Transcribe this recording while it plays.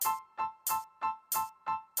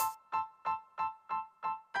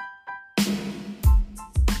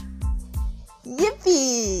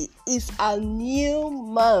Yippee! It's a new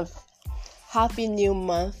month. Happy new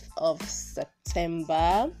month of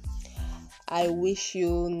September. I wish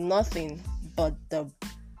you nothing but the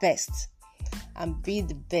best and be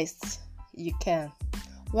the best you can.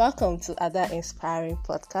 Welcome to Ada Inspiring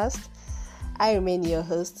Podcast. I remain your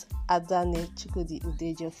host, Adane Chukudi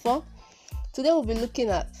Udejofo. Today we'll be looking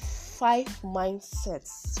at 5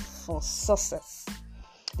 mindsets for success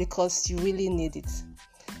because you really need it.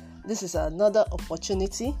 This is another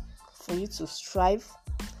opportunity for you to strive,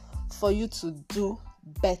 for you to do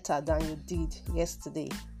better than you did yesterday.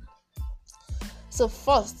 So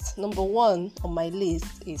first, number 1 on my list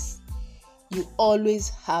is you always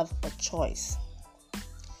have a choice.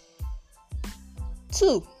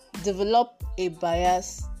 2, develop a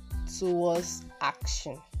bias towards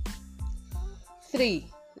action. 3,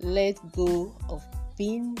 let go of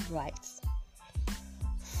being right.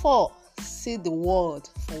 4, see the world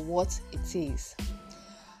for what it is.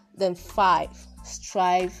 Then 5,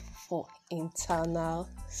 strive for internal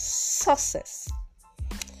success.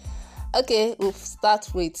 Okay, we'll start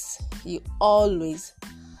with you always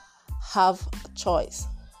have a choice.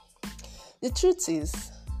 The truth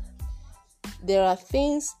is, there are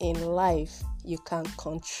things in life you can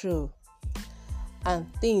control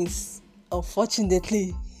and things,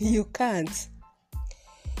 unfortunately, you can't.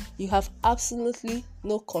 You have absolutely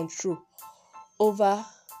no control over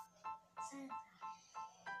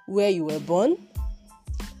where you were born,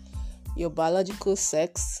 your biological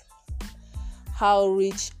sex, how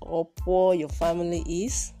rich or poor your family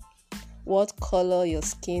is, what color your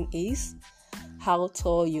skin is, how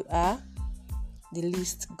tall you are. The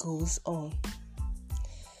list goes on.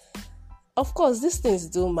 Of course, these things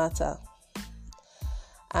do matter,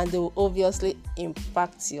 and they will obviously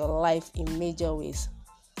impact your life in major ways.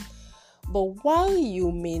 But while you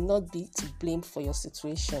may not be to blame for your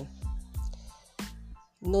situation,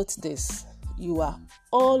 note this: you are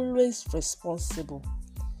always responsible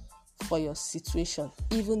for your situation,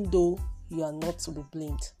 even though you are not to be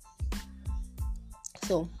blamed.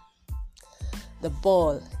 So, the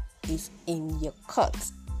ball is in your court.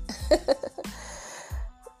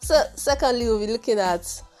 So, secondly, we'll be looking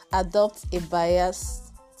at adopt a bias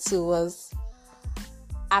towards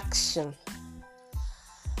action.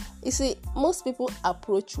 You see, most people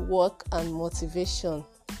approach work and motivation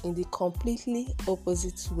in the completely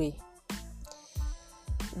opposite way.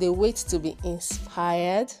 They wait to be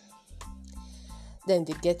inspired, then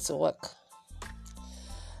they get to work.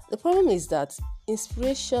 The problem is that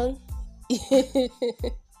inspiration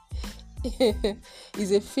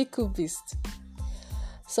is a fickle beast.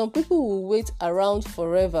 Some people will wait around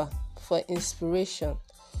forever for inspiration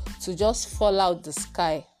to just fall out the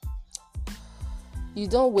sky. You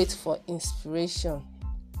don't wait for inspiration.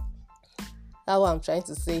 That's what I'm trying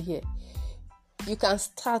to say here. You can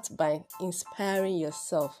start by inspiring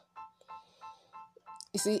yourself.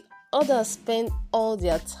 You see, others spend all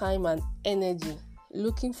their time and energy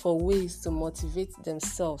looking for ways to motivate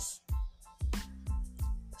themselves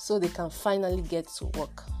so they can finally get to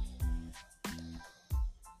work.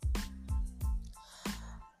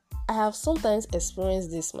 I have sometimes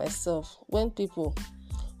experienced this myself when people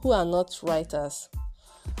who are not writers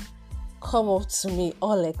come up to me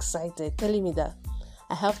all excited, telling me that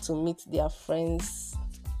I have to meet their friend's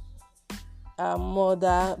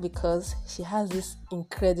mother because she has this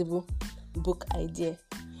incredible book idea.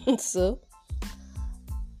 So,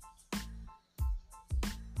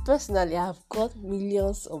 personally, I have got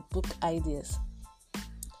millions of book ideas.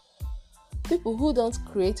 People who don't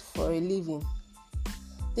create for a living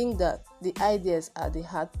think that the ideas are the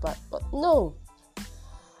hard part, but no,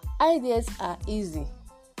 ideas are easy.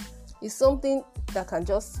 It's something that can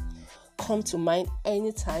just come to mind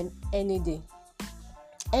anytime, any day.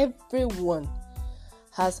 Everyone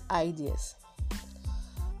has ideas,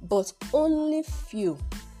 but only few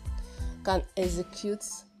can execute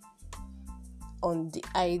on the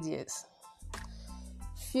ideas.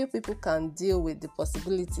 Few people can deal with the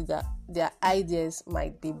possibility that their ideas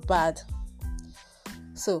might be bad,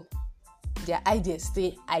 so their ideas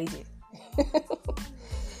stay idle.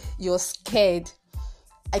 You're scared.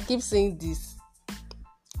 I keep saying this.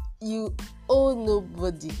 You owe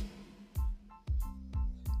nobody.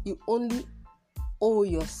 You only owe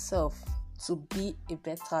yourself to be a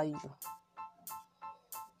better you.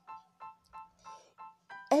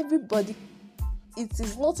 Everybody, it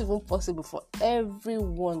is not even possible for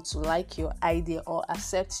everyone to like your idea or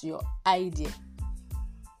accept your idea.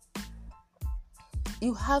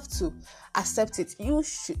 You have to accept it. You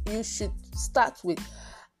should start with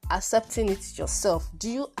accepting it yourself. Do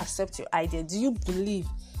you accept your idea? Do you believe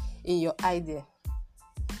in your idea?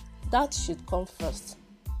 That should come first.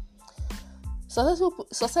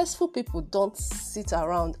 Successful people don't sit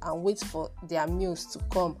around and wait for their muse to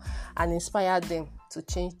come and inspire them to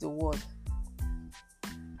change the world.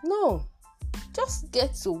 No, just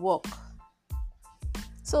get to work.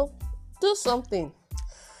 So do something.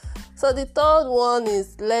 So the third one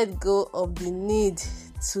is let go of the need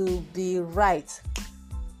to be right.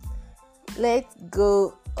 Let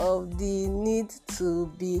go of the need to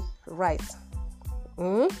be right.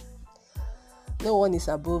 No one is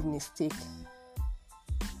above mistake.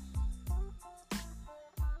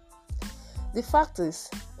 The fact is,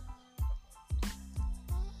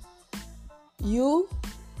 you,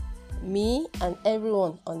 me, and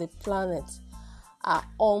everyone on the planet are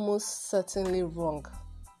almost certainly wrong.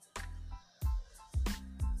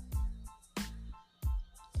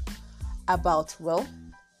 About, well,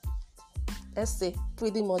 let's say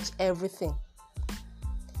pretty much everything.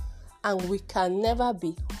 And we can never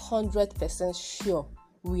be 100% sure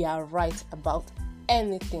we are right about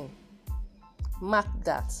anything. Mark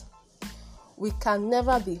that. We can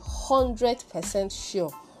never be 100%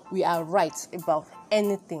 sure we are right about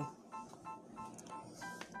anything.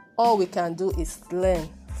 All we can do is learn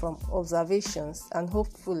from observations and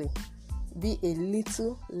hopefully be a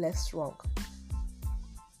little less wrong.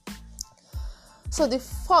 So the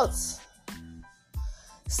fourth,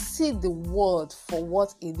 see the world for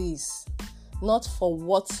what it is, not for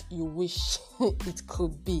what you wish it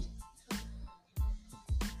could be.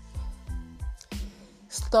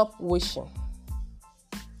 Stop wishing.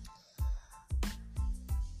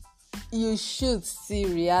 You should see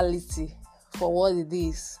reality for what it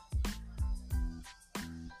is.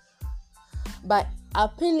 By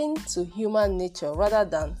appealing to human nature rather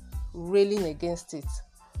than railing against it.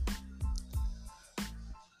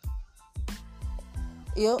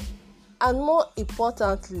 And more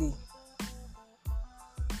importantly,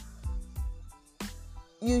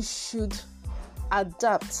 you should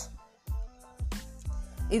adapt.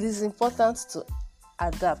 It is important to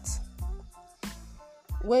adapt.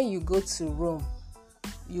 When you go to Rome,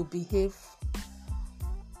 you behave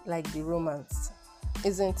like the Romans,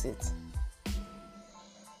 isn't it?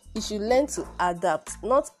 You should learn to adapt.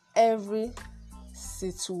 Not every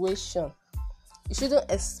situation. You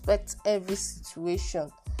shouldn't expect every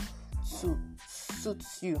situation to suit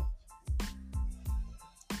you.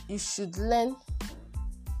 You should learn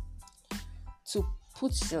to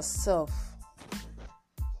put yourself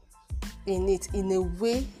in it in a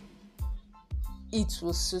way it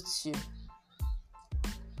will suit you.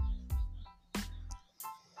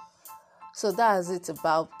 So that's it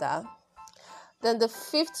about that. Then the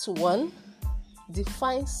fifth one,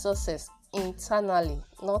 define success internally,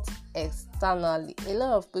 not externally. A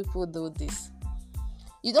lot of people do this.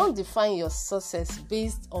 You don't define your success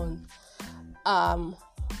based on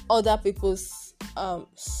other people's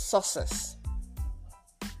success.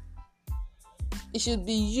 It should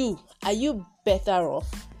be you. Are you better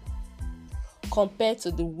off compared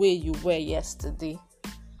to the way you were yesterday?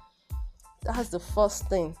 That's the first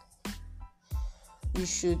thing you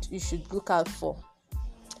should look out for.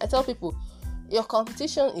 I tell people, your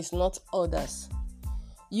competition is not others.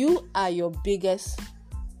 You are your biggest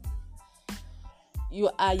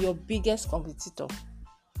competitor.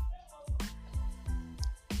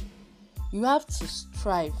 You have to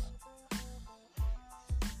strive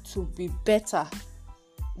to be better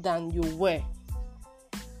than you were,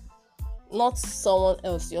 not someone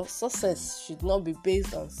else. Your success should not be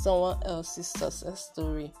based on someone else's success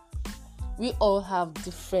story. We all have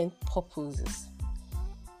different purposes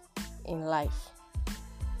in life.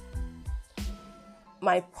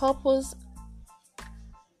 My purpose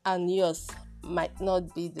and yours might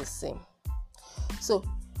not be the same. So,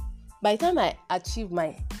 by the time I achieve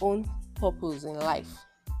my own purpose in life,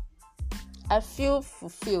 I feel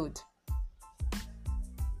fulfilled.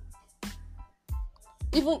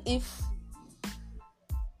 Even if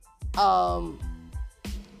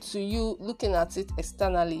to you, looking at it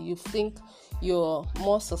externally, you think you're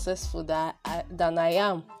more successful than I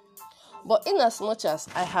am. But in as much as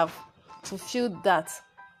I have fulfilled that,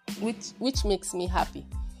 which makes me happy,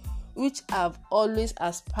 which I've always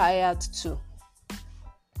aspired to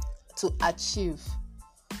achieve,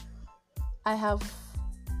 I have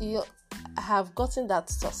gotten that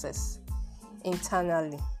success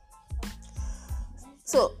internally.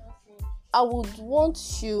 So I would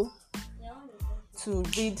want you to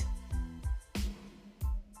read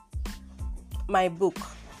my book.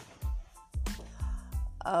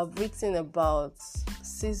 I've written about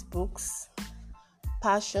 6 books: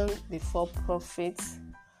 Passion Before Profit,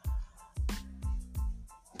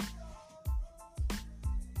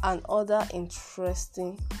 and other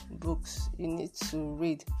interesting books you need to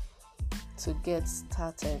read to get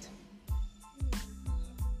started.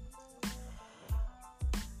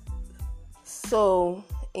 So,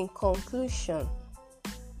 in conclusion,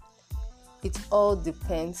 it all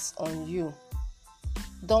depends on you.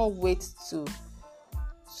 Don't wait to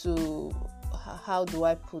how do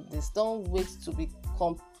I put this? Don't wait to be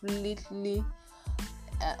completely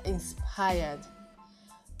inspired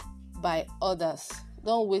by others.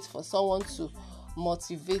 Don't wait for someone to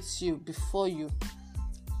motivate you before you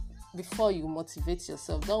motivate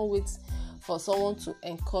yourself. Don't wait for someone to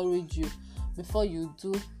encourage you before you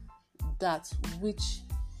do that which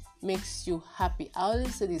makes you happy. I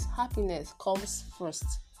always say this: happiness comes first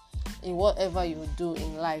in whatever you do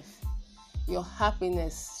in life. Your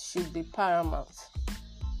happiness should be paramount.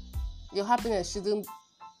 Your happiness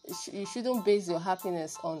you shouldn't base your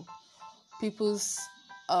happiness on people's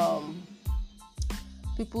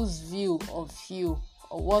view of you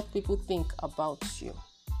or what people think about you.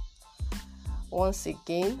 Once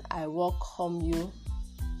again, I welcome you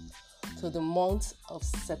to the month of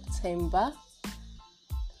September.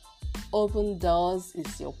 Open doors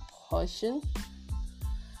is your portion.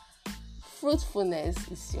 Fruitfulness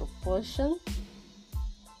is your portion.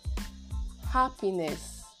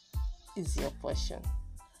 Happiness is your portion.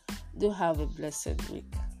 Do have a blessed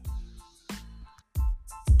week.